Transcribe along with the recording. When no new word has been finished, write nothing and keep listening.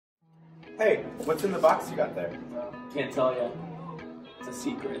Hey, what's in the box you got there? Can't tell you. It's a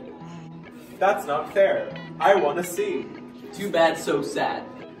secret. That's not fair. I want to see. Too bad, so sad.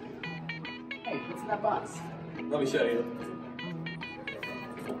 Hey, what's in that box? Let me show you.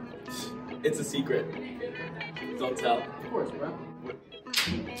 It's a secret. Don't tell. Of course, bro.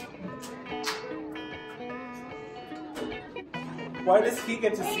 Why does he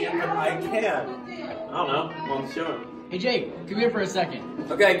get to see it but I can't? I don't know. Well, show him. Hey, Jake, come here for a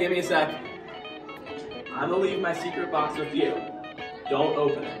second. Okay, give me a sec. I'm gonna leave my secret box with you. Don't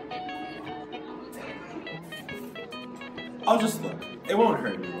open it. I'll just look. It won't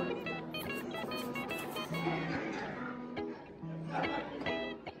hurt anyone.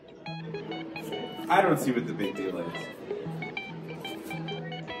 I don't see what the big deal is.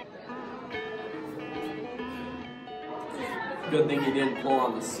 Good thing you didn't pull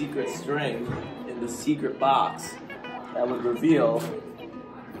on the secret string in the secret box. That would reveal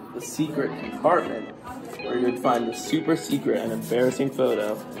the secret compartment where you'd find the super secret and embarrassing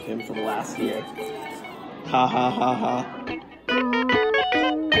photo of him from last year. Ha ha ha ha.